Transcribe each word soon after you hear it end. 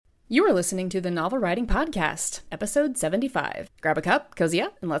You are listening to the Novel Writing Podcast, episode 75. Grab a cup, cozy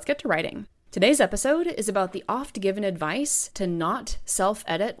up, and let's get to writing. Today's episode is about the oft-given advice to not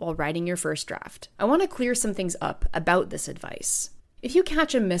self-edit while writing your first draft. I want to clear some things up about this advice. If you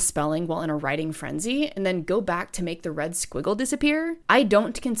catch a misspelling while in a writing frenzy and then go back to make the red squiggle disappear, I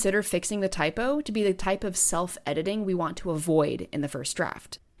don't consider fixing the typo to be the type of self-editing we want to avoid in the first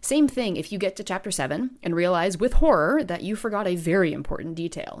draft. Same thing if you get to chapter 7 and realize with horror that you forgot a very important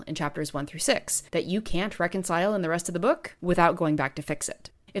detail in chapters 1 through 6 that you can't reconcile in the rest of the book without going back to fix it.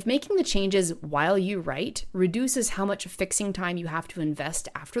 If making the changes while you write reduces how much fixing time you have to invest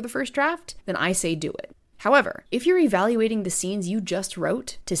after the first draft, then I say do it. However, if you're evaluating the scenes you just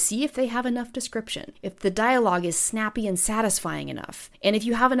wrote to see if they have enough description, if the dialogue is snappy and satisfying enough, and if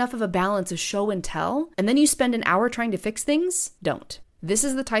you have enough of a balance of show and tell, and then you spend an hour trying to fix things, don't. This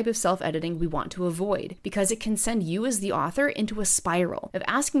is the type of self-editing we want to avoid because it can send you as the author into a spiral of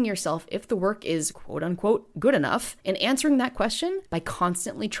asking yourself if the work is quote-unquote good enough and answering that question by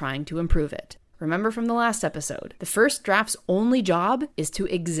constantly trying to improve it. Remember from the last episode, the first draft's only job is to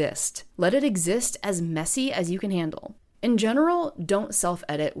exist. Let it exist as messy as you can handle. In general, don't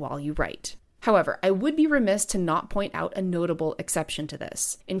self-edit while you write. However, I would be remiss to not point out a notable exception to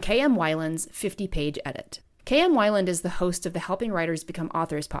this in K.M. Weiland's 50-page edit. K.M. Weiland is the host of the Helping Writers Become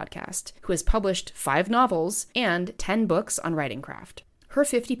Authors podcast, who has published 5 novels and 10 books on writing craft. Her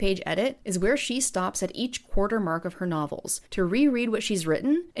 50-page edit is where she stops at each quarter mark of her novels to reread what she's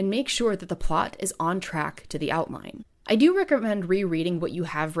written and make sure that the plot is on track to the outline. I do recommend rereading what you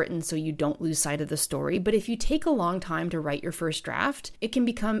have written so you don't lose sight of the story, but if you take a long time to write your first draft, it can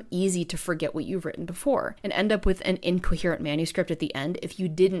become easy to forget what you've written before and end up with an incoherent manuscript at the end if you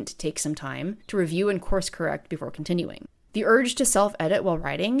didn't take some time to review and course correct before continuing. The urge to self-edit while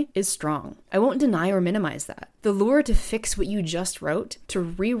writing is strong. I won't deny or minimize that. The lure to fix what you just wrote, to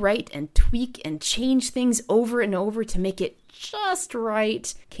rewrite and tweak and change things over and over to make it just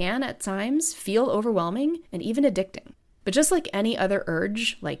right, can at times feel overwhelming and even addicting. But just like any other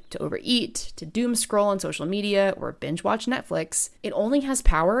urge, like to overeat, to doom scroll on social media, or binge watch Netflix, it only has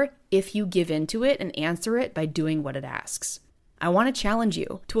power if you give in to it and answer it by doing what it asks. I want to challenge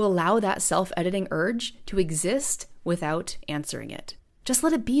you to allow that self-editing urge to exist without answering it. Just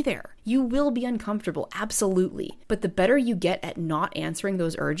let it be there. You will be uncomfortable, absolutely. But the better you get at not answering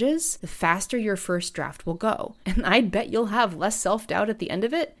those urges, the faster your first draft will go. And I'd bet you'll have less self-doubt at the end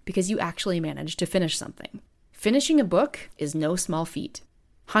of it because you actually managed to finish something. Finishing a book is no small feat.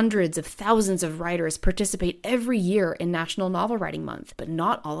 Hundreds of thousands of writers participate every year in National Novel Writing Month, but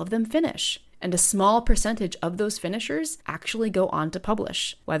not all of them finish. And a small percentage of those finishers actually go on to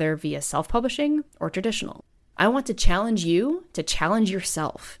publish, whether via self-publishing or traditional. I want to challenge you to challenge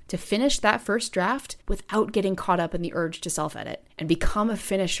yourself to finish that first draft without getting caught up in the urge to self-edit and become a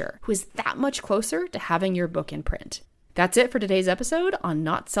finisher who is that much closer to having your book in print. That's it for today's episode on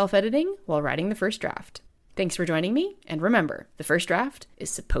not self-editing while writing the first draft. Thanks for joining me, and remember, the first draft is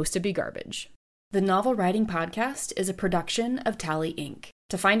supposed to be garbage. The Novel Writing Podcast is a production of Tally Inc.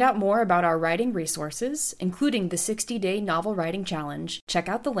 To find out more about our writing resources, including the 60-day novel writing challenge, check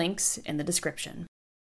out the links in the description.